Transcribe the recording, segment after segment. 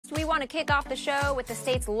First, we want to kick off the show with the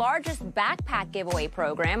state's largest backpack giveaway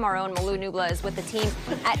program. Our own Malou Nubla is with the team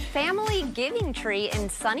at Family Giving Tree in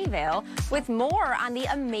Sunnyvale with more on the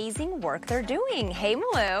amazing work they're doing. Hey,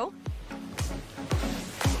 Malou.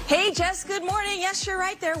 Hey, Jess, good morning. Yes, you're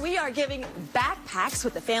right there. We are giving backpacks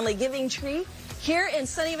with the Family Giving Tree here in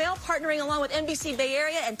Sunnyvale, partnering along with NBC Bay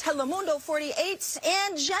Area and Telemundo 48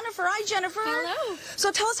 and Jennifer. Hi, Jennifer. Hello.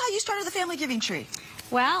 So tell us how you started the Family Giving Tree.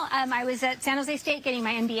 Well, I was at San Jose State getting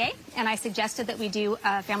my MBA, and I suggested that we do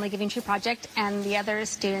a Family Giving Tree project, and the other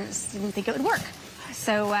students didn't think it would work.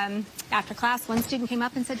 So after class, one student came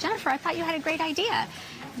up and said, Jennifer, I thought you had a great idea.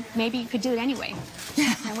 Maybe you could do it anyway.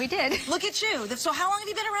 And we did. Look at you. So how long have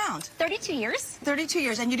you been around? 32 years. 32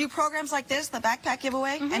 years. And you do programs like this, the backpack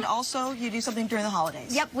giveaway, and also you do something during the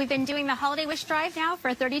holidays. Yep, we've been doing the Holiday Wish Drive now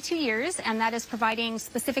for 32 years, and that is providing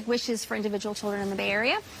specific wishes for individual children in the Bay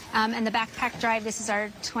Area. And the backpack drive, this is our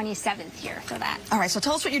 27th year for that. All right, so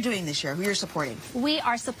tell us what you're doing this year, who you're supporting. We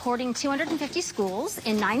are supporting 250 schools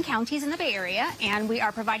in 9 counties in the Bay Area, and we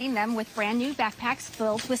are providing them with brand new backpacks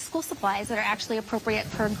filled with school supplies that are actually appropriate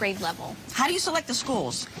per grade level. How do you select the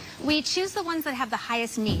schools? We choose the ones that have the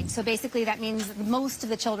highest need. So basically that means most of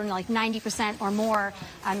the children, like 90% or more,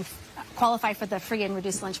 qualify for the free and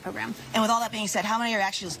reduced lunch program. And with all that being said, how many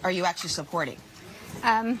are you actually supporting?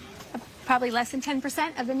 Probably less than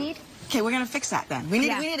 10% of the need. Okay, we're going to fix that then. We need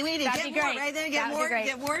to That'd get more, right? Then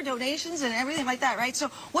get more donations and everything like that, right? So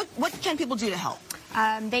what can people do to help?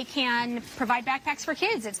 They can provide backpacks for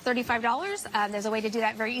kids. It's $35. There's a way to do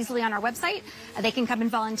that very easily on our website. They can come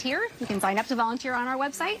and volunteer. You can sign up to volunteer on our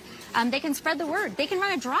website. They can spread the word. They can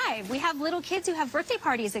run a drive. We have little kids who have birthday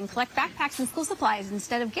parties and collect backpacks and school supplies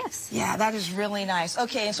instead of gifts. Yeah, that is really nice.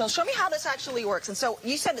 Okay, and so show me how this actually works. And so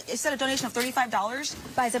you said a donation of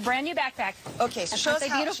 $35? Buys a brand new backpack. Okay, so show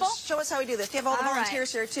us how we do this. We have all the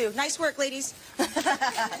volunteers here too. Nice work, ladies.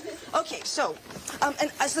 Okay, so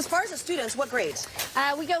and as far as the students, what grades?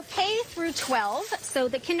 We go K through 12, so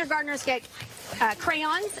the kindergartners get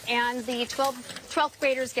crayons, and the 12th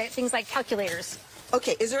graders get things like calculators.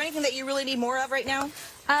 Okay, is there anything that you really need more of right now?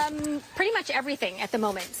 Pretty much everything at the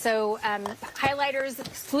moment. So highlighters,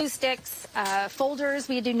 glue sticks, folders,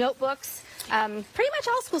 we do notebooks, pretty much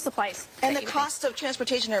all school supplies. And the cost of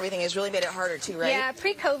transportation and everything has really made it harder too, right? Yeah,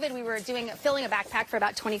 pre-COVID we were filling a backpack for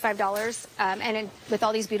about $25, with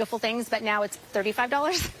all these beautiful things, but now it's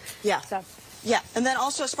 $35. Yeah. So. Yeah, and then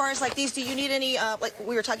also as far as like these, do you need any, like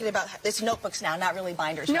we were talking about, it's notebooks now, not really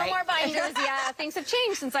binders, right? No more binders, yeah. Things have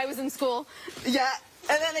changed since I was in school. Yeah,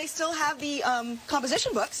 and then they still have the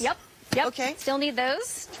composition books. Yep. Okay. Still need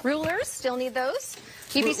those. Rulers, still need those.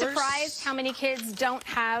 You'd be surprised how many kids don't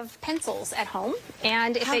have pencils at home,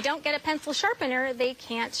 and if they don't get a pencil sharpener, they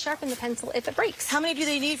can't sharpen the pencil if it breaks. How many do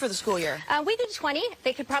they need for the school year? We do 20.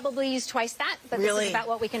 They could probably use twice that, but this is about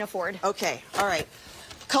what we can afford. Okay, all right.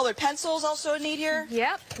 Colored pencils also need here?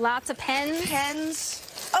 Yep, lots of pens.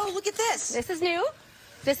 Pens. Oh, look at this. This is new.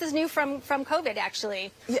 This is new from COVID,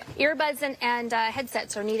 actually. Yeah. Earbuds and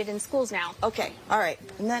headsets are needed in schools now. Okay, all right.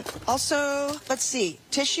 And then also, let's see,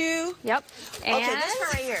 tissue. Yep. And okay, this one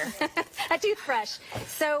right here. A toothbrush.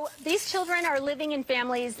 So these children are living in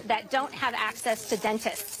families that don't have access to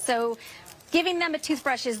dentists. So giving them a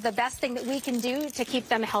toothbrush is the best thing that we can do to keep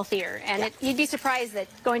them healthier. And you'd be surprised that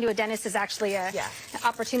going to a dentist is actually an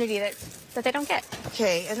opportunity that they don't get.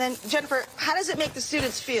 Okay, and then Jennifer, how does it make the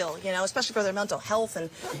students feel, you know, especially for their mental health and,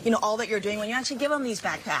 you know, all that you're doing when you actually give them these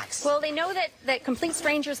backpacks? Well, they know that complete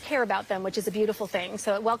strangers care about them, which is a beautiful thing.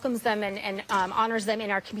 So it welcomes them and honors them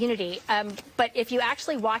in our community. But if you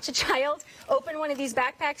actually watch a child open one of these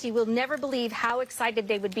backpacks, you will never believe how excited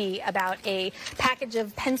they would be about a package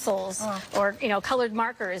of pencils or, you know, colored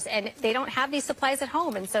markers. And they don't have these supplies at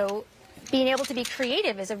home. And so being able to be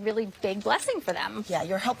creative is a really big blessing for them. Yeah,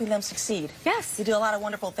 you're helping them succeed. Yes. You do a lot of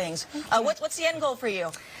wonderful things. What's the end goal for you?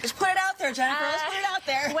 Just put it out there, Jennifer. Let's put it out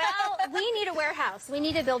there. Well, we need a warehouse. We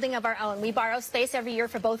need a building of our own. We borrow space every year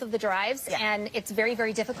for both of the drives, and it's very,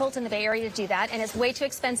 very difficult in the Bay Area to do that, and it's way too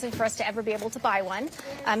expensive for us to ever be able to buy one.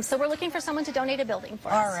 So we're looking for someone to donate a building for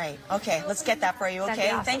us. All right. Okay, let's get that for you,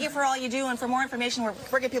 okay? Awesome. Thank you for all you do, and for more information,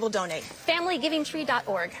 where can people donate?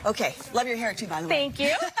 FamilyGivingTree.org. Okay. Love your hair, too, by the way. Thank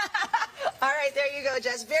you. All right, there you go,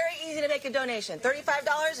 Jess. Very easy to make a donation.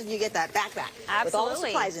 $35 and you get that backpack. Absolutely. With all the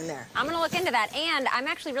supplies in there. I'm going to look into that. And I'm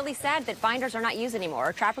actually really sad that binders are not used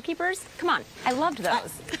anymore. Trapper keepers, come on. I loved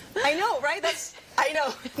those. I know, right? I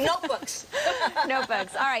know. Notebooks.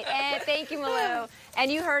 Notebooks. All right. And thank you, Malou.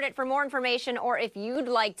 And you heard it. For more information or if you'd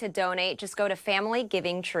like to donate, just go to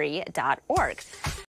familygivingtree.org.